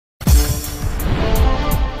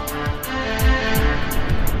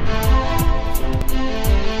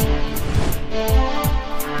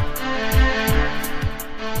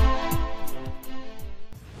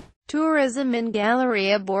tourism in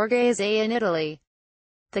Galleria Borghese in Italy.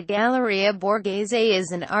 The Galleria Borghese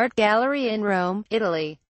is an art gallery in Rome,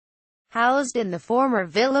 Italy, housed in the former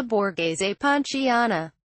Villa Borghese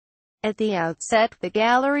Pinciana. At the outset, the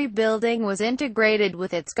gallery building was integrated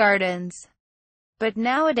with its gardens. But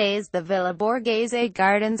nowadays the Villa Borghese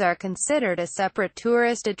gardens are considered a separate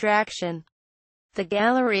tourist attraction. The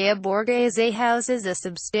Galleria Borghese houses a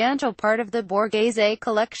substantial part of the Borghese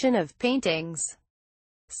collection of paintings,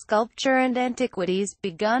 sculpture and antiquities,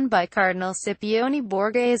 begun by Cardinal Scipione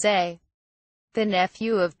Borghese, the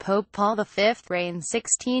nephew of Pope Paul V, reigned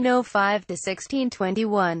 1605 to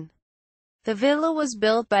 1621. The villa was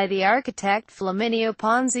built by the architect Flaminio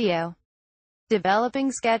Ponzio,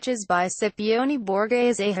 developing sketches by Scipione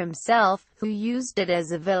Borghese himself, who used it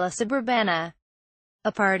as a villa suburbana,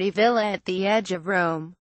 a party villa at the edge of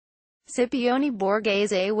Rome. Scipione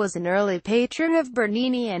Borghese was an early patron of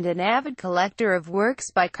Bernini and an avid collector of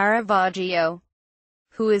works by Caravaggio,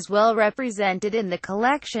 who is well represented in the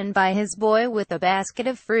collection by his Boy with a Basket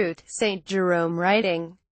of Fruit, St. Jerome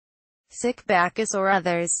writing, "Sic Bacchus" or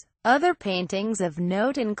others. Other paintings of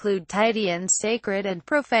note include Titian's Sacred and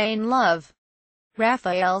Profane Love,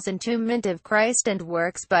 Raphael's Entombment of Christ, and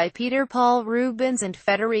works by Peter Paul Rubens and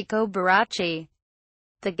Federico Baracci.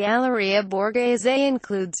 The Galleria Borghese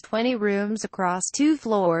includes 20 rooms across 2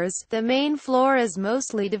 floors. The main floor is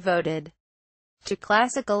mostly devoted to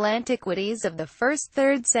classical antiquities of the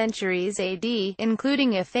 1st–3rd centuries AD,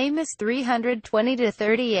 including a famous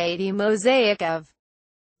 320–30 AD mosaic of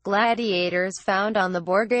gladiators found on the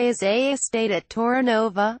Borghese estate at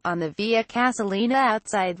Torrenova, on the Via Casalina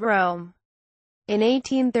outside Rome, in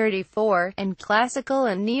 1834, and classical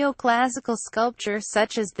and neoclassical sculpture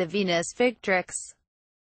such as the Venus Victrix.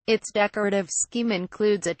 Its decorative scheme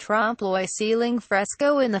includes a trompe-l'oeil ceiling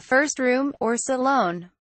fresco in the first room, or salone,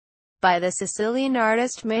 by the Sicilian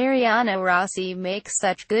artist Mariano Rossi, makes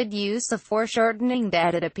such good use of foreshortening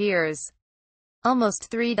that it appears almost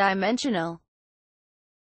three-dimensional.